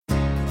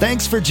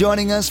Thanks for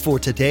joining us for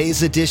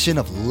today's edition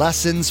of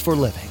Lessons for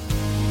Living.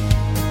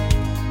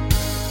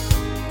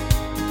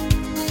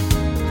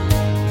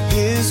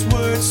 His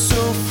word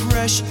so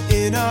fresh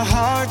in our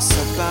hearts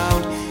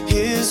abound.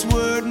 His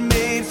word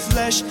made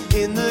flesh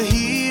in the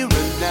here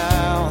and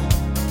now.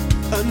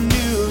 A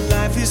new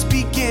life is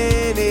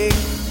beginning.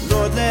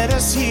 Lord, let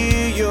us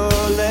hear your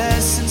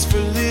lessons for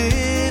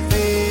living.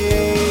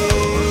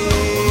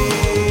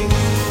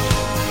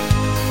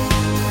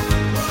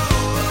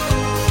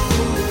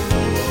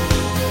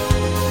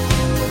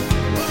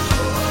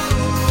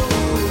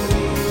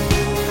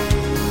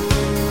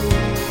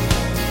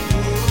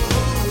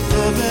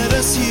 Lord, let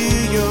us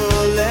hear your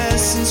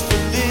lessons for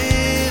living.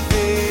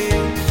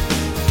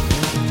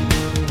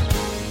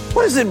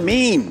 What does it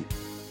mean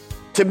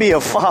to be a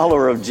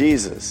follower of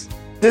Jesus?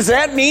 Does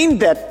that mean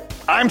that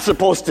I'm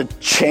supposed to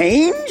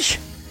change?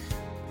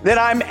 That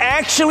I'm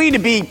actually to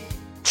be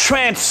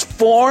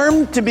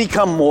transformed to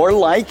become more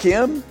like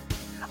Him?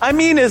 I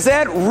mean, is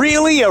that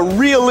really a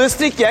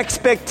realistic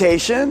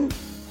expectation?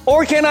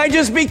 Or can I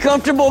just be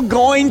comfortable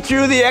going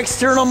through the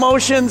external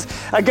motions?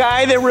 A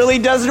guy that really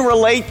doesn't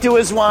relate to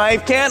his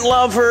wife, can't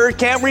love her,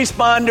 can't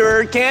respond to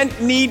her,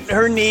 can't meet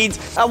her needs.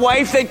 A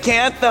wife that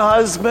can't the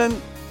husband.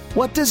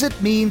 What does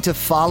it mean to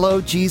follow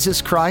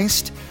Jesus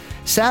Christ?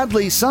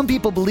 Sadly, some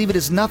people believe it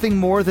is nothing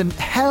more than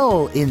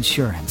hell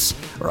insurance,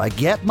 or I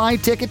get my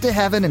ticket to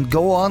heaven and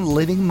go on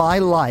living my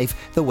life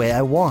the way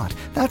I want.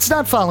 That's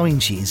not following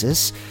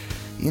Jesus.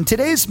 In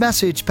today's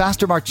message,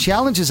 Pastor Mark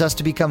challenges us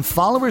to become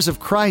followers of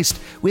Christ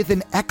with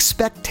an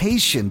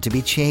expectation to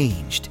be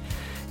changed.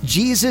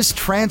 Jesus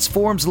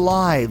transforms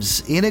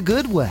lives in a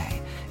good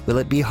way. Will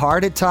it be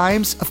hard at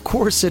times? Of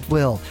course it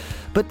will.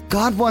 But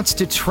God wants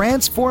to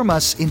transform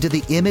us into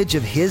the image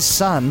of His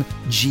Son,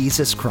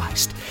 Jesus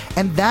Christ.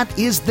 And that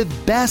is the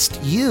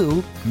best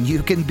you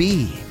can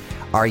be.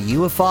 Are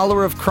you a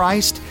follower of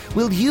Christ?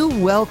 Will you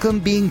welcome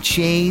being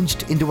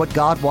changed into what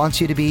God wants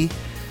you to be?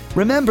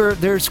 Remember,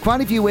 there's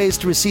quite a few ways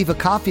to receive a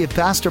copy of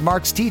Pastor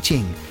Mark's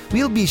teaching.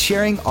 We'll be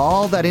sharing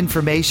all that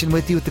information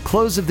with you at the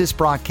close of this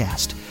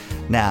broadcast.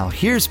 Now,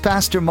 here's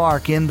Pastor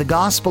Mark in the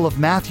Gospel of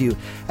Matthew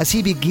as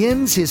he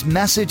begins his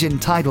message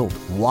entitled,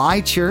 Why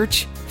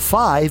Church?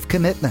 5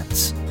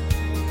 Commitments.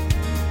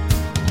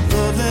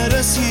 Lord, let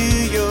us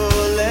hear your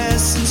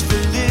lessons for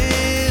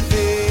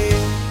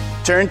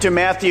living. Turn to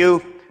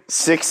Matthew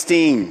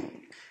 16.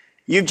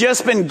 You've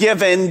just been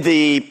given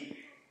the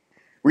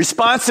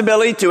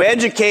responsibility to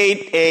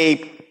educate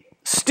a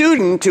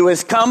student who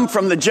has come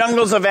from the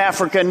jungles of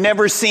Africa,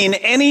 never seen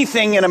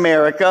anything in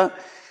America,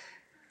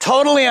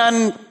 totally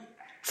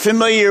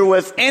unfamiliar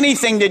with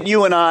anything that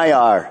you and I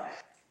are.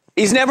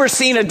 He's never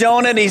seen a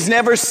donut. He's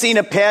never seen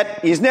a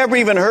pet. He's never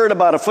even heard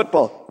about a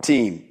football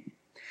team.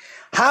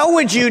 How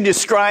would you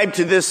describe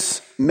to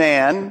this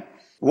man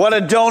what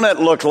a donut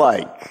looked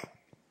like?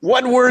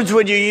 What words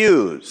would you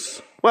use?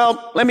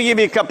 Well, let me give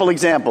you a couple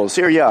examples.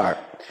 Here you are.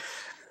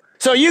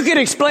 So you could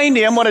explain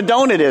to him what a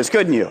donut is,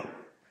 couldn't you?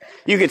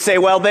 You could say,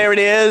 well, there it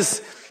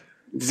is.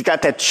 It's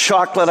got that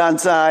chocolate on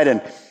side.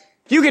 And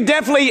you could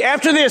definitely,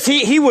 after this,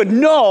 he would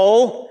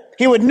know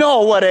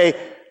what a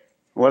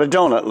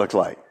donut looked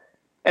like.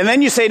 And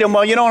then you say to him,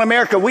 well, you know, in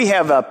America, we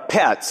have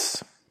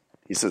pets.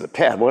 He says, a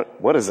pet?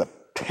 What is a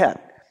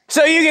pet?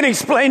 So you can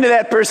explain to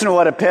that person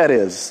what a pet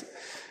is.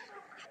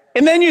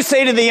 And then you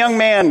say to the young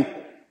man,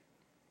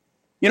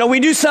 you know,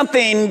 we do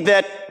something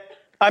that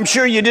I'm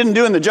sure you didn't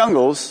do in the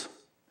jungles.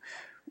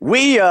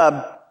 We,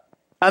 on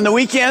the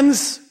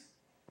weekends,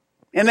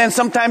 and then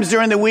sometimes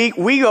during the week,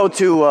 we go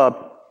to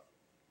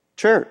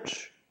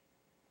church.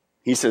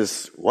 He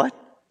says, what?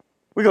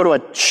 We go to a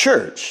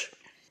church.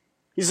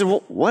 He said,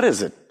 well, what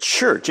is a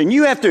church? And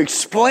you have to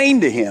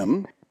explain to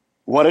him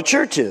what a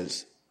church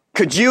is.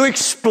 Could you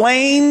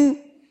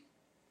explain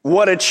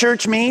what a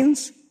church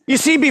means? You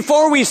see,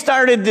 before we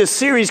started this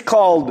series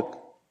called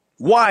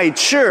Why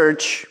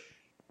Church,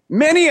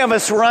 many of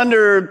us were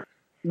under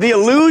the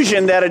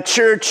illusion that a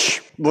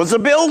church was a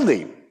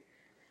building.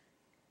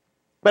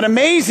 But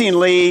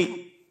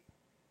amazingly,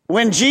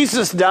 when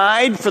Jesus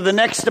died for the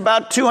next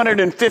about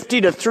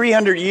 250 to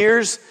 300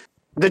 years,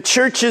 the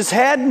churches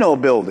had no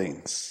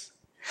buildings.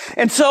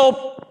 And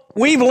so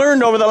we've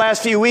learned over the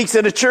last few weeks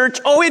that a church,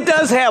 it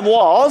does have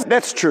walls.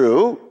 That's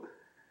true.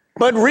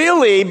 But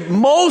really,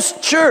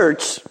 most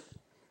church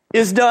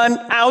is done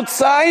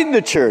outside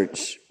the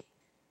church,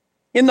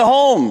 in the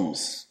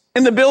homes,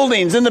 in the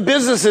buildings, in the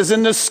businesses,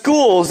 in the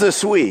schools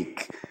this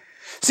week.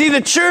 See, the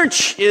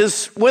church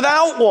is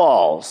without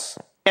walls.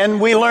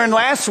 And we learned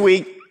last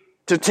week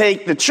to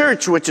take the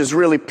church, which is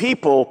really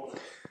people,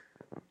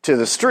 to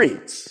the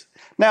streets.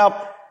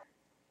 Now,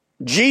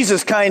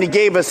 Jesus kind of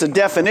gave us a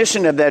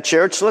definition of that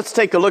church. Let's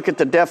take a look at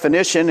the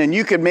definition, and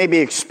you could maybe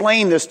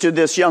explain this to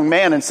this young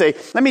man and say,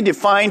 let me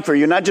define for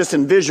you, not just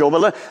in visual,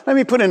 but let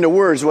me put into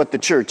words what the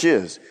church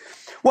is.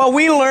 Well,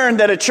 we learned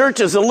that a church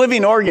is a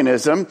living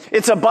organism.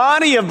 It's a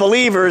body of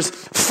believers,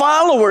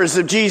 followers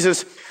of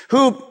Jesus,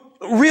 who've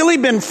really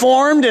been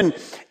formed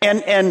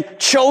and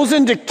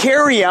chosen to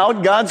carry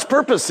out God's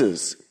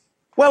purposes.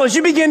 Well, as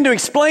you begin to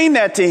explain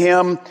that to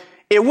him,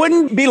 it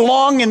wouldn't be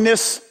long in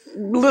this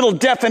little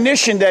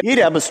definition that he'd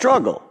have a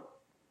struggle.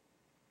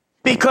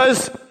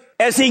 Because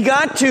as he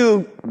got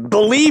to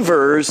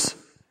believers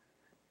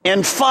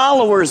and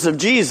followers of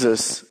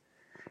Jesus,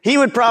 he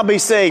would probably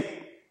say,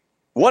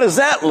 what does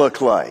that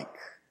look like?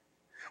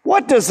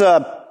 What does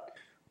a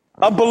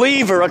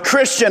believer, a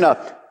Christian,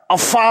 a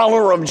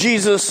follower of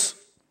Jesus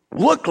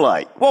look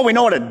like? Well, we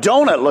know what a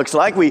donut looks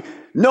like. We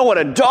know what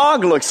a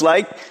dog looks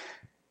like.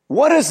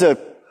 What does a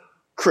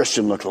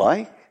Christian look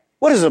like?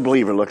 What does a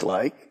believer look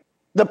like?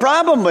 The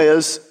problem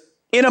is,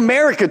 in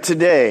America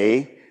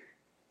today,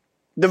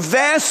 the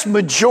vast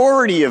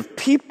majority of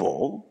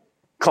people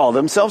call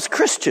themselves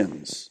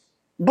Christians,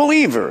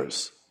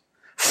 believers,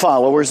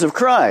 followers of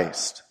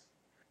Christ.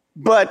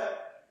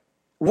 But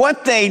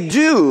what they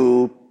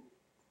do,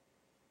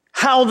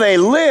 how they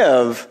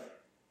live,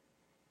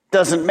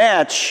 doesn't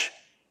match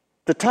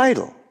the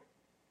title.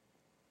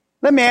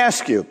 Let me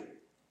ask you,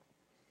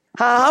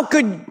 how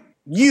could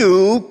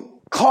you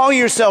call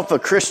yourself a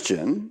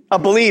Christian, a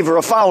believer,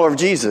 a follower of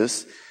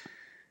Jesus,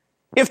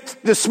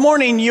 if this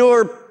morning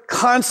you're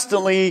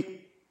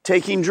constantly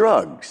taking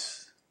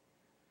drugs?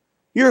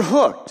 You're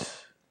hooked.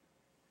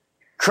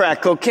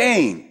 Crack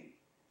cocaine.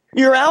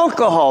 You're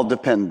alcohol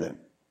dependent.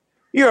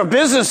 You're a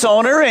business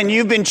owner and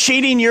you've been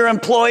cheating your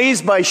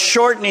employees by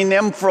shortening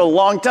them for a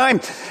long time.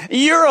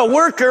 You're a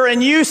worker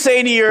and you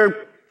say to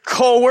your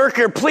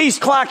coworker, please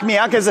clock me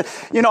out because,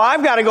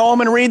 I've got to go home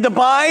and read the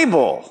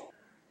Bible.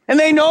 And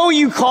they know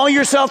you call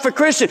yourself a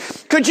Christian.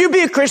 Could you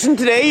be a Christian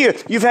today?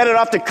 You've headed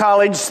off to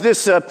college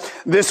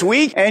this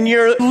week and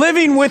you're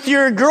living with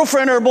your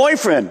girlfriend or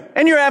boyfriend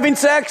and you're having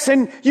sex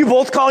and you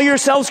both call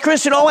yourselves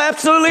Christian. Oh,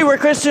 absolutely, we're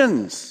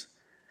Christians.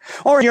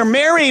 Or you're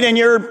married and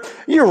you're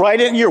right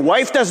in, your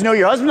wife doesn't know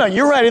your husband. No,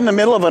 you're right in the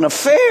middle of an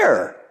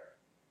affair.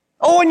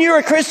 Oh, and you're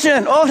a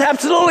Christian. Oh,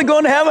 absolutely,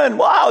 going to heaven.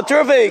 Wow,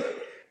 terrific.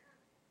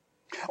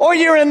 Or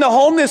you're in the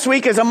home this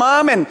week as a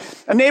mom and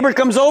a neighbor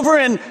comes over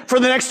and for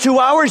the next 2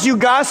 hours you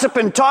gossip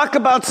and talk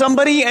about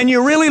somebody and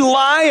you really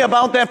lie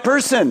about that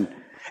person.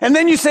 And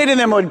then you say to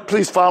them, oh,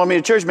 please follow me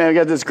to church, man. I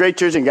got this great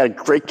church and got a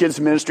great kids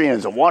ministry and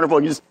it's a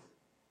wonderful.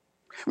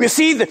 We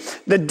see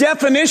the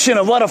definition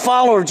of what a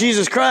follower of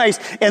Jesus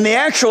Christ and the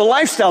actual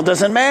lifestyle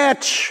doesn't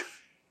match.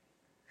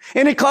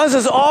 And it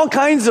causes all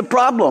kinds of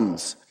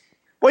problems.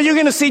 Well, you're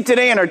going to see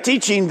today in our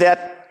teaching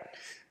that,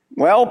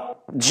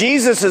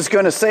 Jesus is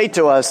going to say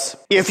to us,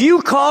 if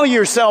you call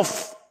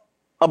yourself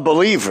a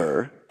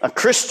believer, a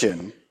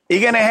Christian,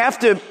 you're going to have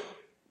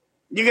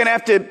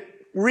to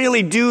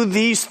really do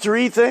these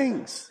three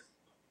things.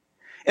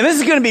 And this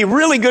is going to be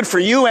really good for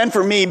you and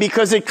for me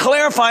because it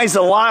clarifies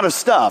a lot of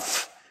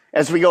stuff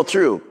as we go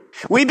through.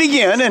 We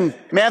begin in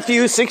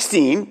Matthew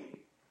 16.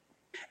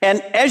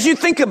 And as you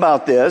think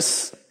about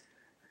this,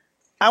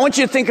 I want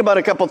you to think about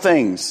a couple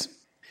things.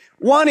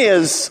 One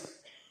is,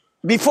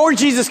 before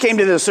Jesus came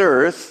to this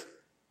earth,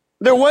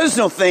 there was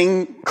no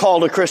thing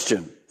called a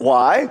Christian.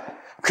 Why?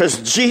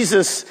 Because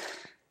Jesus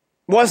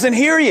wasn't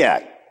here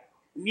yet.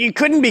 You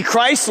couldn't be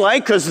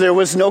Christ-like because there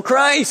was no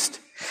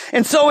Christ.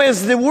 And so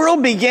as the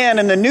world began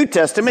in the New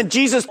Testament,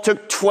 Jesus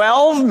took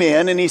 12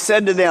 men and he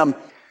said to them,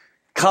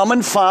 come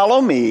and follow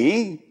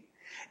me.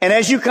 And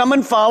as you come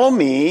and follow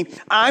me,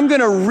 I'm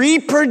going to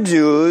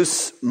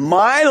reproduce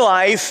my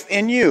life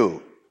in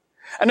you.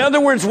 In other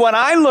words, what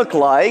I look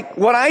like,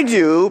 what I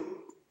do,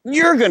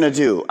 you're going to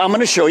do. I'm going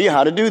to show you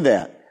how to do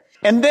that.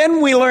 And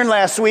then we learned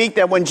last week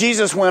that when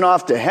Jesus went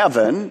off to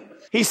heaven,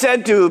 he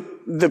said to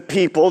the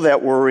people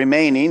that were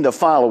remaining, the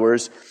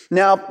followers,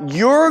 now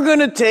you're going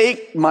to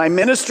take my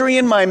ministry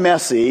and my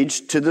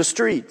message to the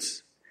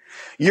streets.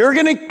 You're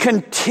going to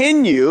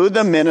continue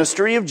the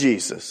ministry of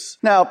Jesus.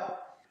 Now,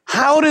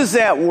 how does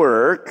that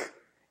work?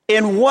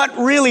 And what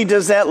really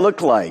does that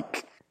look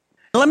like?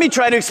 Let me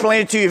try to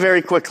explain it to you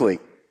very quickly.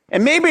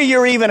 And maybe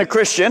you're even a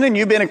Christian and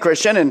you've been a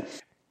Christian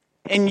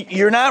and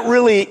you're not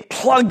really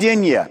plugged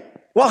in yet.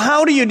 Well,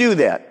 how do you do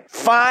that?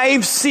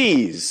 5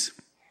 C's.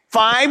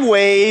 5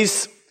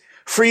 ways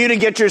for you to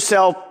get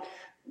yourself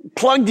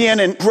plugged in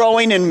and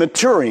growing and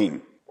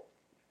maturing.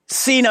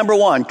 C number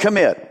 1,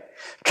 commit.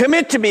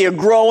 Commit to be a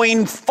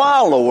growing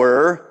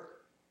follower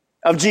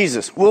of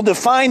Jesus. We'll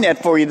define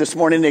that for you this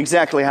morning,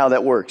 exactly how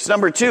that works.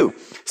 Number 2,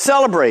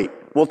 celebrate.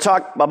 We'll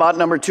talk about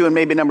number 2 and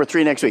maybe number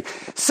 3 next week.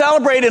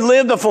 Celebrate and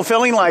live the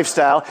fulfilling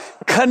lifestyle.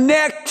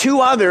 Connect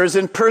to others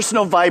in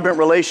personal, vibrant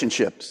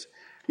relationships.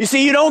 You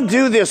see, you don't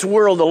do this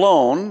world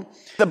alone.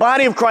 The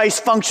body of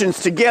Christ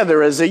functions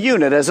together as a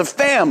unit, as a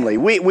family.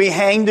 We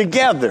hang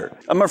together.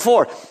 Number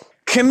 4,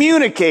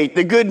 communicate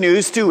the good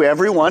news to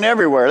everyone,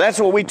 everywhere. That's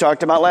what we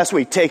talked about last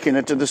week, taking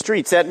it to the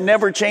streets. That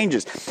never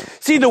changes.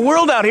 See, the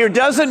world out here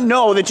doesn't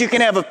know that you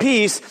can have a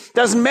peace.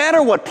 Doesn't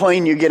matter what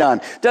plane you get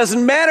on.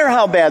 Doesn't matter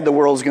how bad the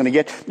world's going to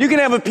get. You can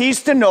have a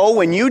peace to know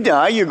when you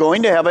die, you're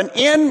going to heaven.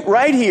 In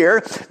right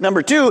here.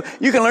 Number 2,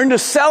 you can learn to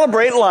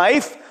celebrate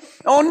life.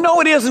 Oh, no,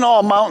 it isn't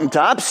all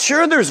mountaintops.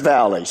 Sure, there's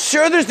valleys.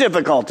 Sure, there's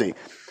difficulty.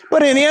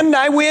 But in the end,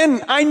 I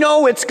win. I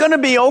know it's going to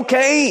be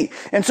okay.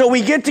 And so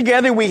we get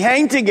together, we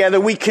hang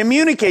together, we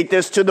communicate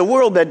this to the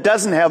world that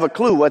doesn't have a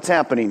clue what's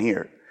happening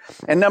here.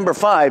 And number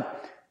 5,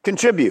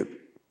 contribute.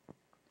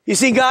 You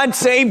see, God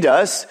saved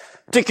us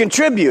to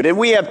contribute. And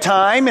we have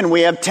time, and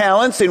we have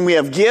talents, and we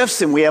have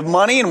gifts, and we have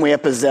money, and we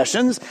have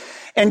possessions.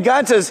 And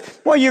God says,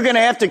 well, you're going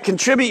to have to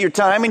contribute your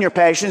time and your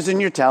passions and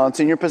your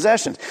talents and your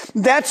possessions.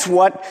 That's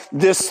what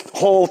this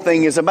whole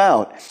thing is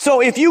about.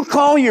 So if you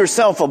call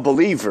yourself a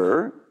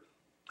believer,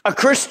 a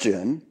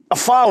Christian, a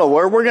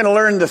follower, we're going to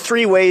learn the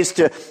 3 ways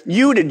to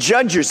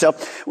judge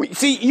yourself.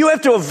 See, you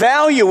have to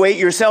evaluate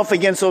yourself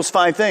against those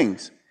 5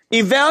 things.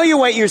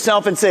 Evaluate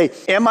yourself and say,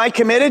 am I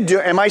committed?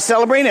 Am I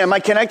celebrating? Am I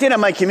connected?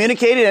 Am I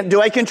communicating?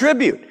 Do I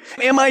contribute?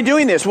 Am I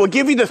doing this? We'll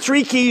give you the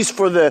 3 keys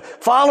for the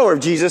follower of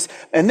Jesus,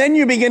 and then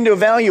you begin to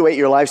evaluate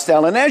your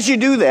lifestyle. And as you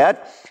do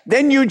that,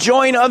 then you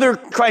join other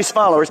Christ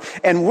followers,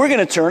 and we're going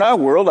to turn our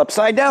world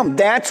upside down.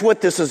 That's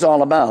what this is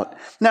all about.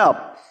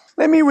 Now,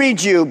 let me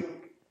read you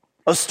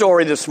a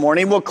story this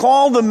morning. We'll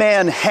call the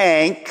man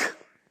Hank.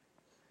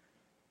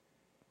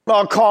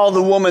 I'll call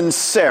the woman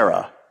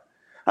Sarah.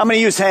 I'm going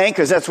to use Hank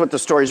because that's what the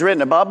story's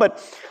written about.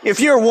 But if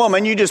you're a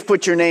woman, you just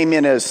put your name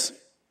in as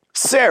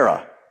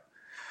Sarah.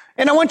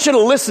 And I want you to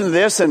listen to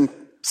this and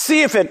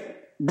see if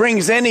it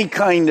brings any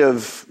kind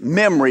of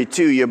memory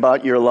to you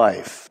about your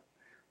life.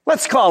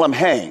 Let's call him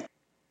Hank.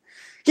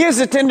 He has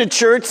attended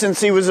church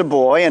since he was a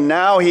boy, and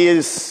now he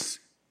is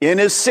in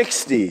his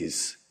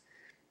 60s.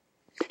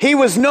 He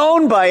was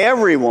known by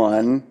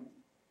everyone,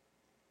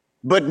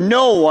 but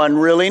no one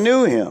really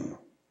knew him.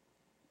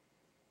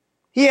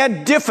 He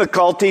had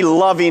difficulty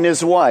loving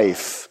his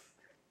wife.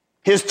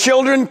 His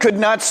children could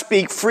not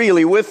speak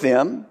freely with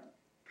him.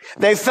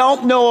 They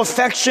felt no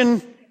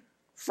affection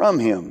from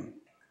him.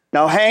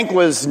 Now, Hank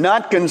was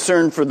not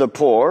concerned for the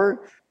poor,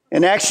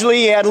 and actually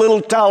he had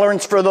little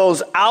tolerance for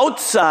those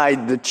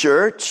outside the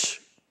church,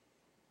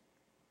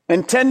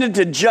 and tended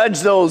to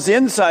judge those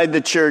inside the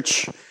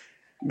church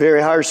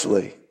very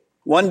harshly.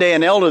 One day,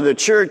 an elder of the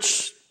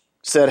church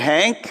said,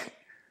 Hank,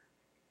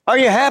 are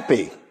you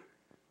happy?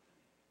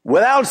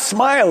 Without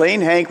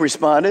smiling, Hank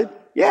responded,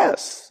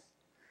 yes.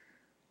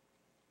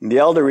 And the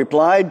elder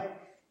replied,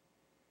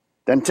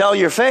 then tell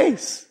your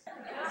face.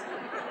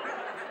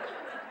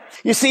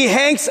 You see,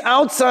 Hank's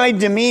outside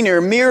demeanor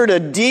mirrored a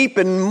deep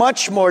and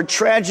much more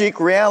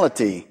tragic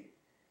reality.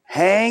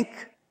 Hank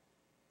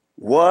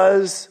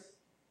was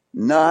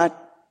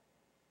not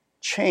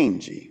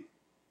changing.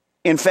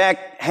 In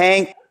fact,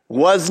 Hank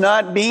was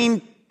not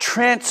being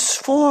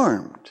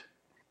transformed.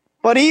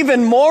 But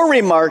even more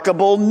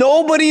remarkable,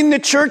 nobody in the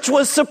church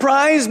was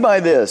surprised by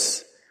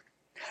this.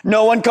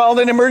 No one called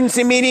an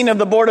emergency meeting of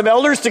the board of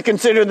elders to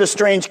consider the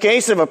strange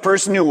case of a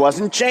person who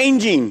wasn't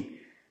changing.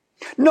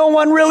 No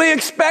one really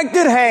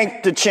expected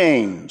Hank to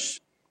change.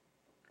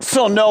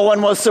 So no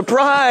one was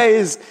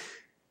surprised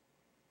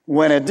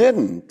when it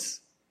didn't.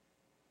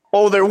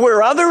 Oh, there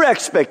were other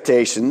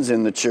expectations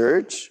in the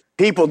church.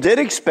 People did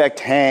expect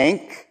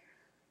Hank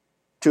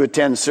to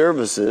attend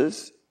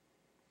services.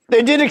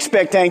 They did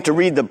expect Hank to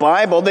read the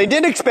Bible. They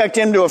did expect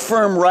him to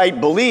affirm right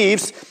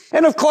beliefs.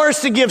 And of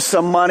course to give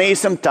some money,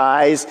 some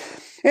tithes,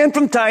 and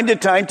from time to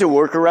time to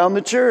work around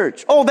the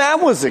church. Oh,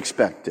 that was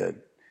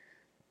expected.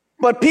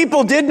 But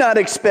people did not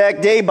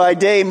expect day by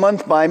day,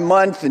 month by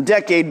month, and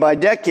decade by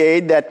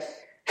decade that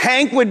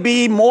Hank would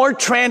be more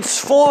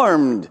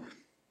transformed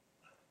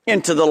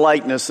into the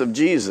likeness of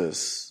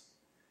Jesus.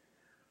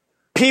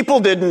 People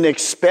didn't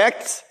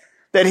expect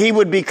that he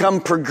would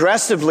become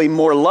progressively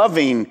more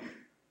loving,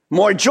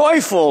 more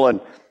joyful, and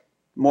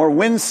more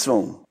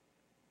winsome.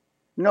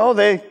 No,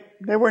 they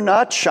were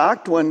not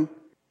shocked when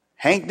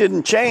Hank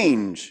didn't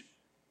change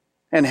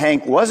and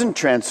Hank wasn't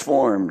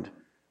transformed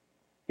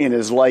in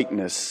his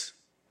likeness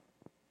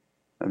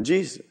of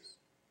Jesus.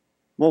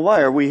 Well,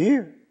 why are we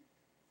here?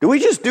 Do we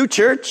just do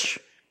church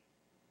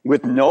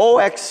with no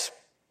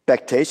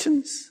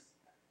expectations?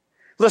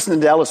 Listen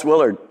to Dallas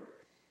Willard.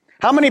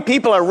 How many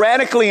people are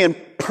radically and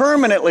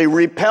permanently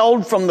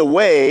repelled from the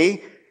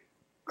way,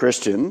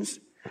 Christians,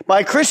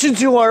 by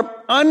Christians who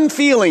are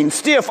unfeeling,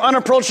 stiff,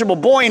 unapproachable,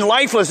 boring,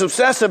 lifeless,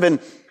 obsessive, and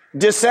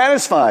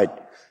dissatisfied?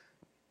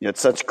 Yet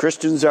such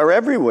Christians are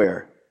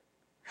everywhere.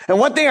 And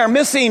what they are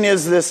missing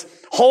is this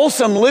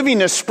wholesome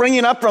livingness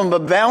springing up from a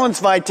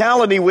balanced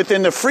vitality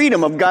within the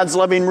freedom of God's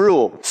loving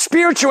rule.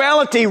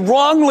 Spirituality,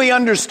 wrongly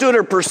understood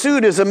or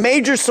pursued, is a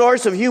major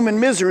source of human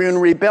misery and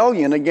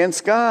rebellion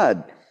against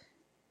God.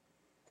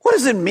 What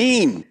does it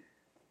mean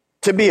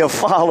to be a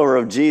follower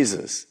of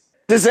Jesus?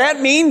 Does that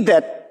mean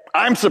that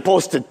I'm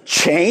supposed to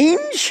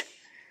change?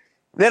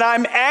 That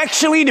I'm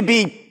actually to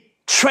be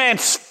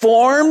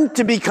transformed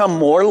to become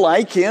more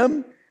like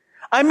Him?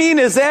 I mean,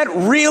 is that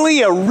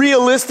really a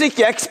realistic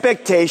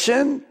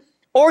expectation?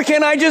 Or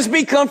can I just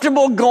be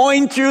comfortable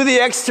going through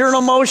the external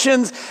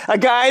motions? A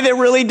guy that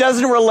really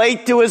doesn't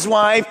relate to his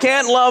wife,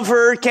 can't love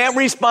her, can't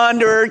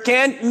respond to her,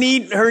 can't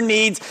meet her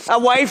needs. A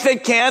wife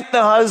that can't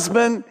the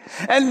husband,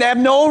 and have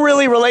no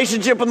really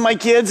relationship with my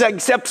kids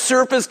except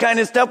surface kind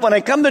of stuff. When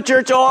I come to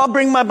church, I'll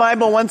bring my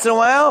Bible once in a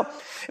while.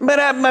 But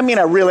I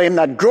really am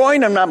not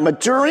growing. I'm not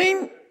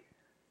maturing.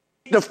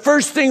 The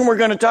first thing we're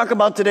going to talk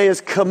about today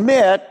is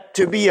commit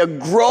to be a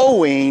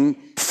growing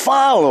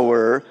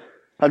follower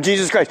of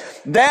Jesus Christ.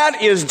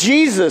 That is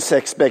Jesus'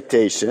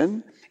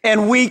 expectation,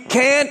 and we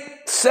can't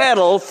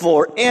settle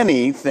for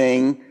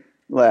anything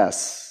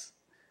less.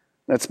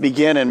 Let's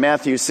begin in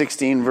Matthew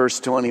 16, verse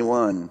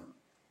 21.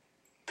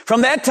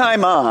 From that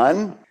time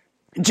on,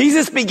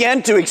 Jesus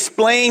began to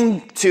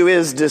explain to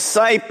his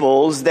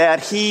disciples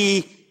that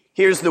he,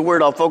 here's the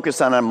word I'll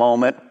focus on in a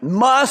moment,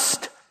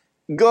 must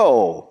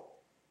go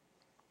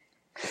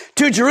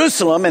to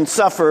Jerusalem and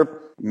suffer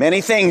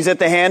many things at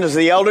the hands of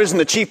the elders and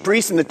the chief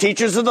priests and the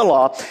teachers of the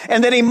law,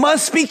 and that he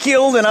must be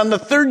killed and on the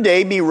third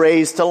day be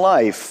raised to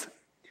life.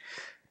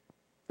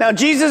 Now,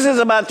 Jesus is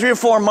about 3 or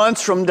 4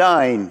 months from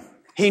dying.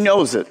 He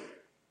knows it.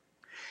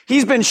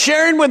 He's been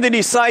sharing with the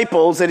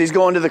disciples that he's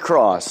going to the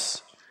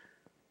cross,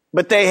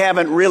 but they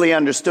haven't really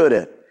understood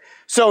it.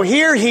 So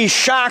here he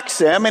shocks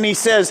them and he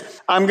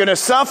says, I'm going to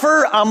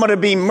suffer, I'm going to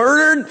be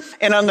murdered,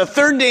 and on the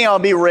third day I'll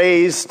be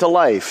raised to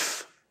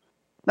life.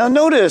 Now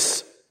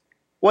notice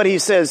what he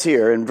says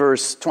here in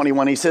verse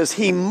 21. He says,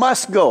 he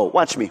must go.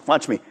 Watch me.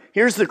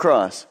 Here's the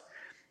cross.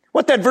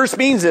 What that verse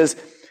means is,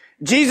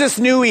 Jesus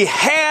knew he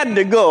had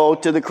to go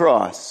to the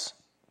cross.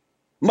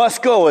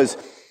 Must go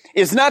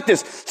is not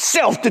this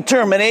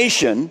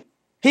self-determination.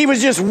 He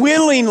was just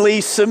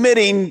willingly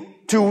submitting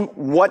to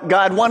what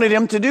God wanted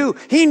him to do.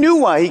 He knew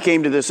why he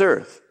came to this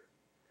earth.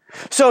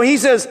 So he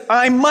says,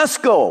 I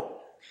must go.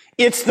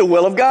 It's the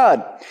will of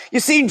God. You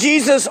see,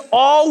 Jesus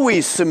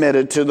always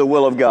submitted to the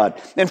will of God.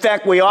 In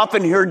fact, we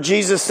often heard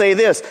Jesus say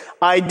this,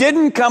 I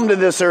didn't come to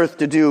this earth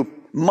to do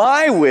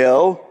my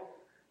will,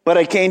 but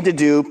I came to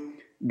do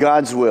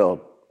God's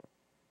will.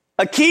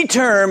 A key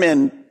term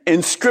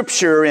in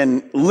Scripture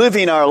in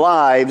living our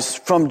lives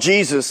from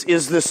Jesus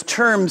is this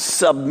term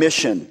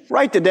submission.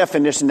 Write the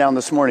definition down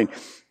this morning.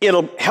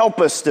 It'll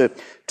help us to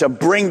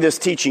bring this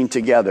teaching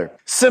together.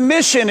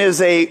 Submission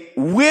is a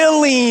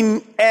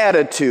willing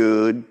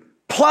attitude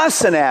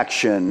plus an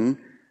action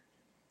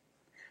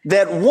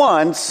that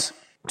wants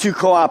to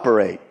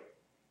cooperate.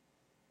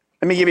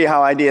 Let me give you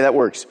how idea that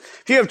works.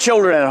 If you have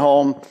children at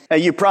home,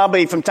 you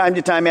probably from time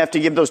to time have to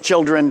give those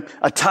children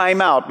a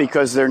timeout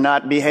because they're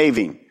not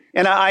behaving.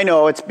 And I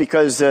know it's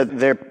because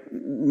they're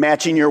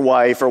matching your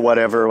wife or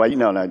whatever.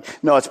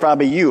 No, it's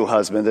probably you,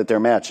 husband, that they're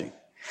matching.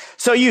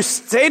 So you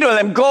say to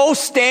them, go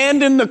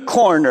stand in the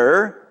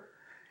corner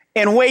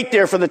and wait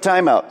there for the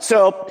timeout.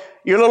 So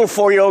your little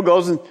 4-year-old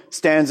goes and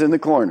stands in the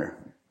corner.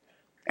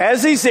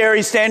 As he's there,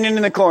 he's standing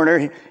in the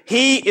corner.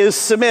 He is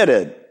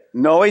submitted.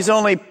 No, he's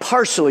only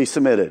partially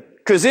submitted.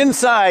 Because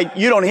inside,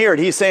 you don't hear it.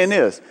 He's saying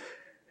this.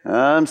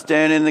 I'm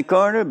standing in the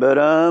corner, but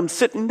I'm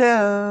sitting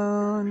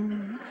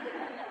down.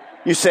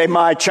 You say,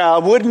 my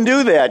child wouldn't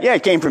do that. Yeah,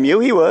 it came from you.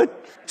 He would.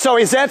 So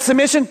is that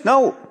submission?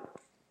 No.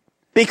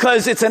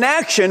 Because it's an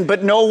action,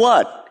 but no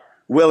what?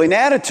 Willing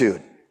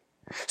attitude.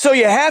 So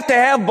you have to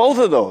have both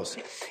of those.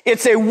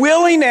 It's a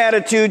willing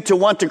attitude to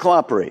want to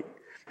cooperate.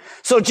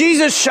 So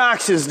Jesus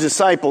shocks his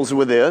disciples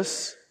with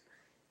this.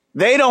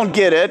 They don't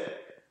get it.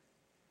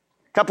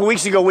 A couple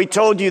weeks ago, we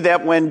told you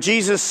that when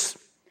Jesus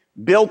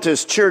built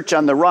his church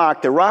on the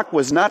rock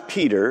was not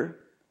Peter.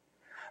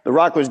 The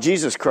rock was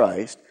Jesus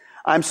Christ.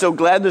 I'm so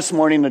glad this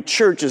morning the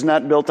church is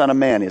not built on a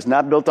man. It's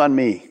not built on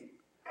me.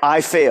 I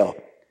fail.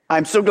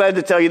 I'm so glad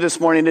to tell you this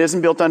morning it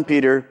isn't built on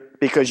Peter,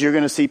 because you're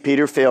going to see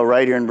Peter fail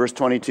right here in verse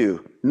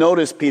 22.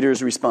 Notice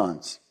Peter's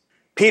response.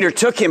 Peter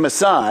took him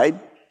aside,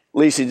 at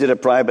least he did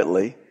it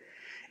privately,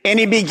 and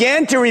he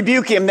began to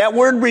rebuke him. That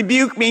word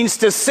rebuke means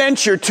to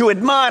censure, to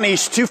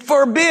admonish, to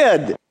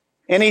forbid.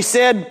 And he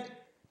said,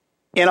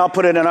 and I'll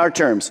put it in our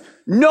terms,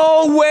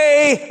 no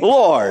way,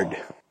 Lord.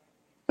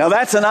 Now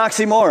that's an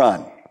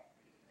oxymoron.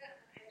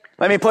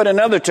 Let me put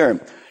another term.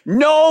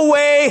 No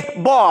way,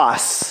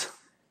 boss.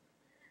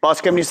 Boss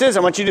comes and says,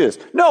 I want you to do this.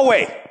 No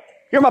way.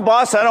 You're my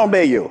boss. I don't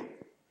obey you.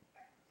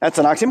 That's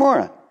an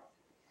oxymoron.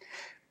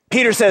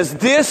 Peter says,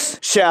 this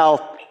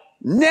shall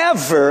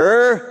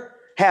never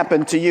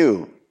happen to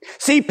you.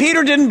 See,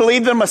 Peter didn't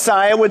believe the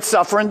Messiah would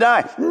suffer and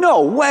die.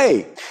 No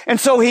way. And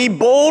so he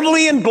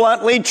boldly and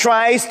bluntly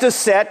tries to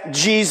set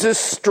Jesus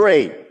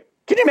straight.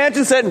 Can you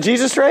imagine setting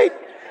Jesus straight?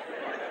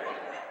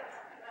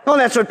 Oh,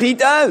 that's what Pete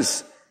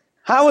does.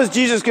 How is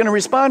Jesus going to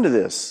respond to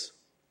this?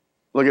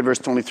 Look at verse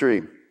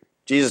 23.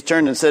 Jesus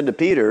turned and said to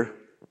Peter,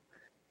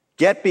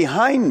 get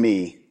behind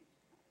me,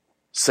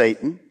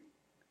 Satan.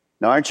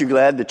 Now, aren't you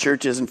glad the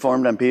church isn't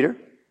formed on Peter?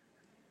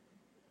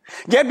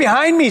 Get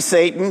behind me,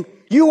 Satan.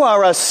 You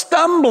are a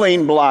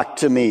stumbling block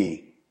to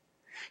me.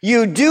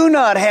 You do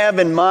not have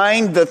in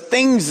mind the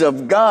things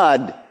of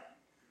God,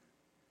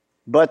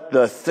 but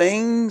the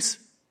things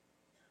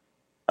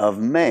of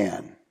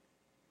man.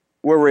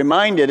 We're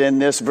reminded in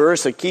this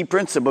verse a key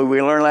principle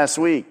we learned last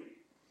week.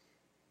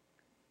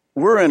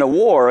 We're in a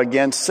war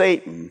against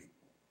Satan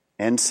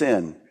and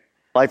sin.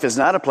 Life is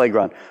not a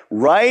playground.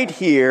 Right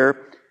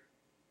here,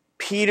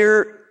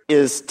 Peter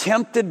is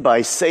tempted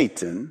by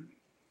Satan,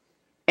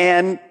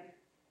 and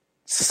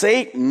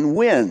Satan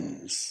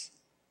wins.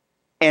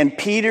 And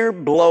Peter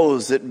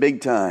blows it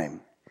big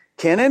time.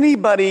 Can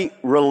anybody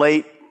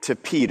relate to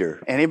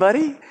Peter?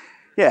 Anybody?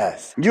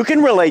 Yes. You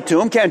can relate to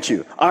him, can't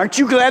you? Aren't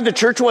you glad the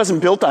church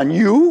wasn't built on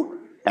you?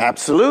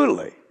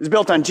 Absolutely. It was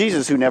built on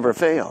Jesus, who never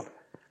failed.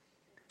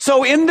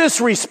 So in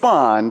this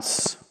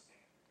response,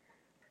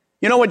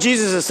 you know what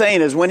Jesus is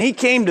saying is when he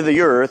came to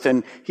the earth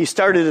and he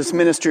started his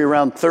ministry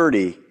around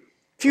 30, a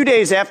few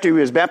days after he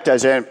was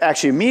baptized,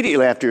 actually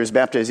immediately after he was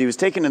baptized, he was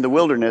taken in the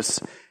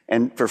wilderness,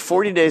 and for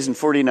 40 days and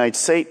 40 nights,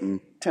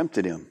 Satan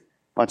tempted him.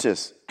 Watch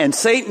this. And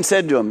Satan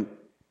said to him,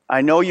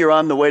 I know you're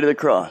on the way to the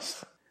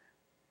cross,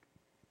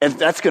 and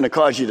that's going to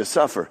cause you to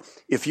suffer.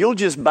 If you'll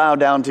just bow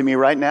down to me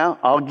right now,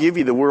 I'll give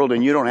you the world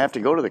and you don't have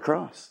to go to the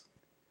cross.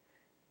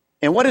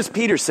 And what is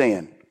Peter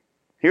saying?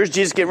 Here's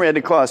Jesus getting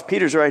ready to cross.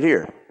 Peter's right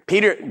here.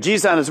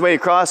 Jesus on his way to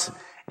cross,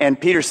 and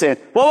Peter's saying,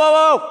 whoa,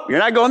 whoa, whoa, you're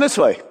not going this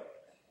way.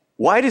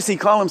 Why does he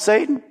call him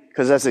Satan?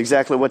 Because that's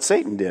exactly what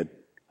Satan did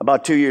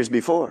about 2 years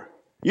before.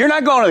 You're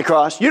not going to the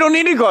cross. You don't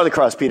need to go to the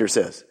cross, Peter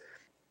says.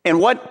 And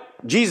what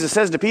Jesus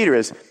says to Peter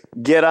is,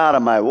 get out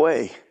of my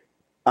way.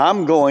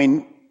 I'm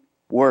going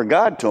where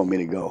God told me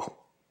to go.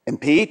 And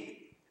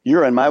Pete,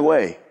 you're in my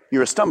way.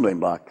 You're a stumbling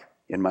block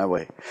in my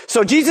way.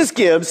 So Jesus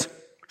gives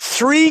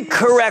 3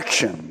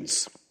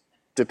 corrections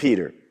to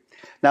Peter.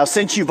 Now,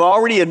 since you've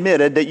already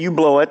admitted that you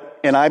blow it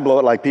and I blow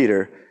it like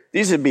Peter,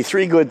 these would be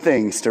 3 good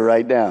things to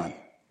write down.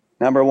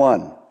 Number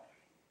 1,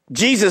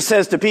 Jesus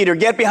says to Peter,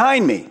 get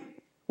behind me.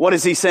 What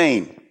is he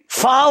saying?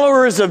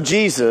 Followers of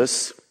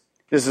Jesus,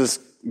 this is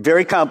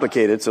very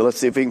complicated, so let's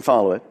see if we can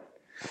follow it.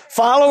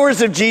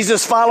 Followers of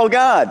Jesus follow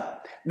God.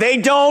 They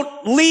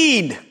don't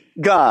lead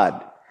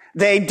God.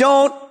 They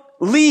don't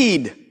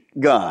lead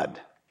God.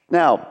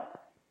 Now,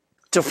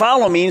 to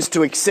follow means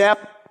to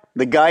accept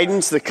the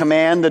guidance, the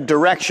command, the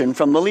direction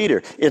from the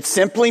leader. It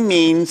simply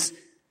means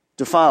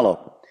to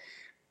follow.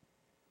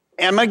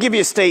 And I'm going to give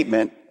you a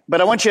statement, but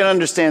I want you to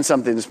understand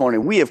something this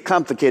morning. We have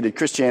complicated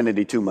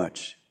Christianity too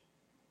much.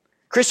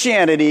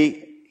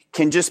 Christianity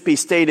can just be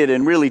stated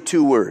in really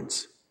 2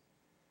 words.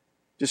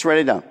 Just write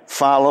it down.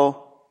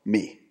 Follow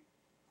me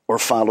or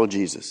follow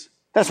Jesus.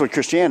 That's what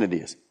Christianity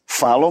is.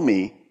 Follow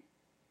me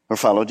or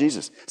follow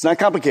Jesus. It's not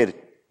complicated.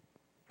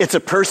 It's a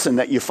person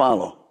that you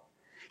follow.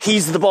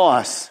 He's the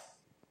boss.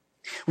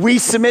 We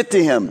submit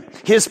to him,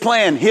 his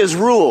plan, his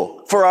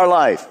rule for our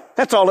life.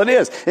 That's all it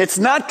is. It's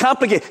not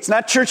complicated. It's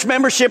not church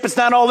membership. It's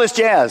not all this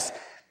jazz.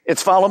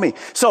 It's follow me.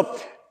 So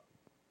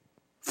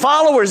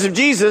followers of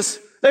Jesus,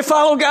 they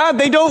follow God.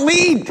 They don't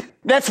lead.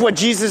 That's what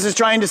Jesus is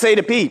trying to say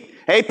to Pete.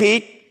 Hey,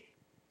 Pete,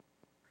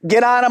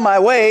 get out of my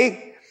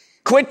way.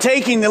 Quit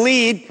taking the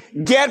lead.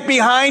 Get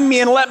behind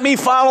me and let me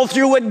follow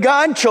through what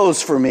God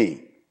chose for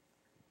me.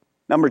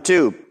 Number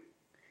 2,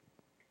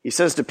 he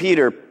says to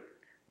Peter,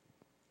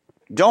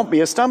 don't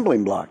be a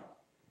stumbling block.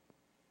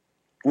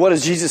 What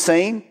is Jesus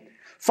saying?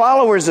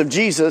 Followers of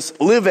Jesus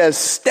live as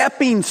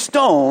stepping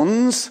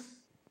stones,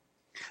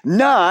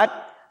 not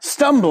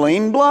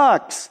stumbling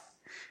blocks.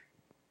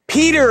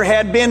 Peter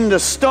had been the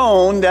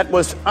stone that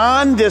was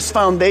on this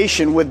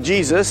foundation with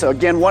Jesus.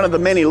 Again, one of the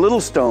many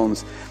little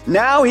stones.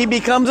 Now he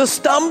becomes a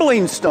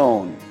stumbling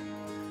stone.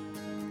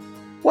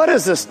 What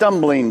is a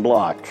stumbling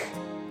block?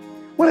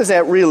 What does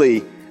that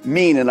really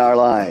mean in our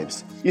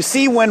lives? You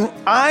see, when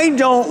I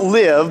don't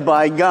live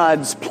by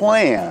God's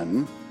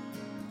plan,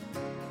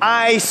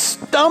 I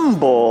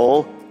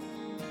stumble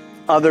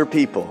other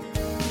people.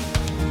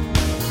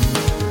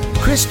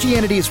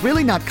 Christianity is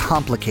really not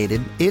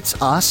complicated.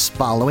 It's us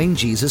following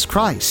Jesus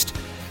Christ.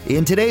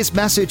 In today's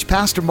message,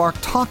 Pastor Mark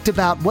talked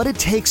about what it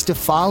takes to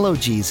follow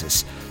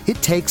Jesus.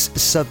 It takes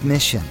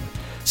submission.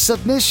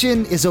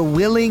 Submission is a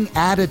willing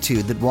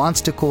attitude that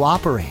wants to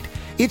cooperate.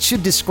 It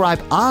should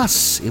describe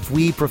us if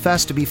we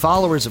profess to be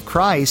followers of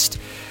Christ.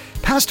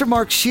 Pastor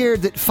Mark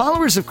shared that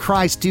followers of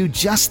Christ do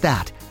just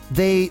that.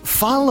 They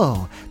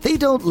follow. They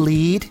don't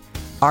lead.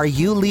 Are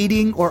you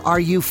leading or are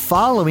you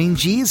following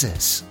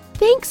Jesus?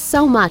 Thanks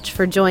so much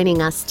for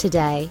joining us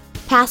today.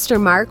 Pastor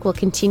Mark will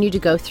continue to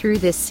go through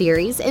this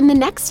series in the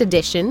next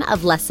edition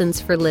of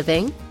Lessons for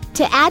Living.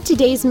 To add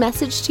today's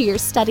message to your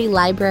study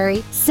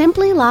library,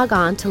 simply log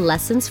on to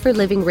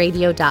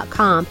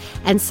lessonsforlivingradio.com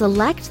and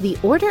select the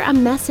Order a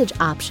Message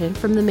option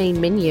from the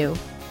main menu.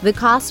 The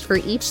cost for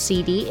each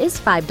CD is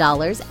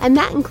 $5, and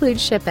that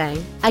includes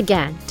shipping.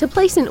 Again, to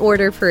place an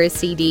order for a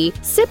CD,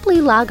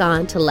 simply log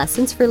on to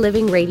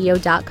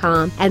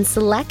lessonsforlivingradio.com and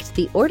select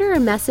the Order a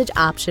Message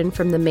option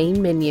from the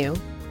main menu.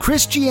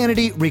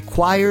 Christianity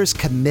requires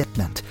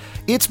commitment.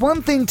 It's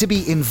one thing to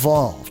be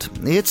involved.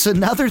 It's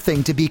another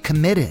thing to be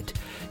committed.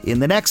 In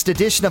the next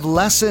edition of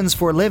Lessons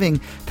for Living,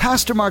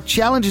 Pastor Mark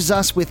challenges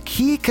us with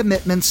key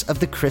commitments of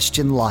the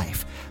Christian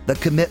life. The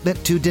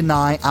commitment to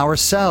deny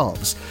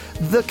ourselves,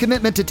 the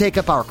commitment to take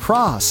up our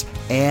cross,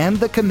 and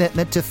the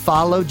commitment to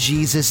follow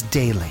Jesus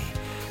daily.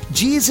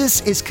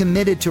 Jesus is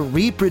committed to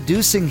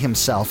reproducing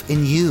himself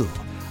in you.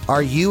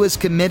 Are you as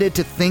committed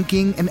to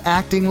thinking and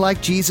acting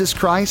like Jesus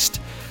Christ?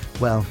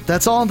 Well,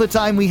 that's all the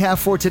time we have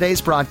for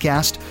today's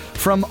broadcast.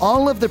 From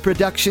all of the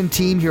production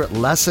team here at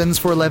Lessons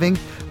for Living,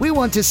 we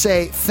want to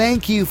say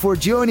thank you for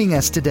joining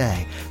us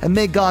today, and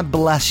may God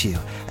bless you.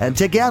 And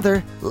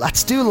together,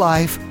 let's do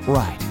life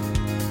right.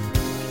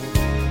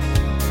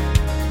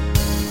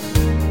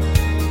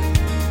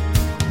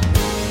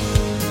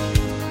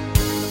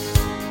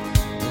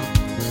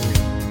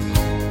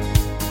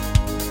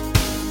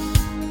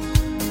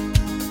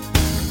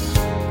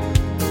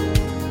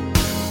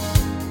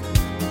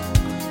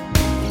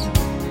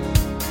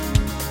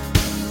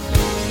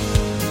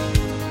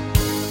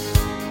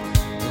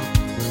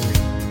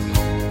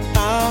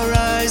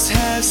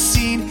 Have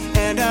seen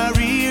and our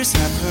ears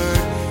have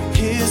heard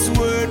His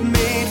word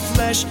made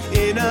flesh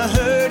in a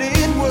herd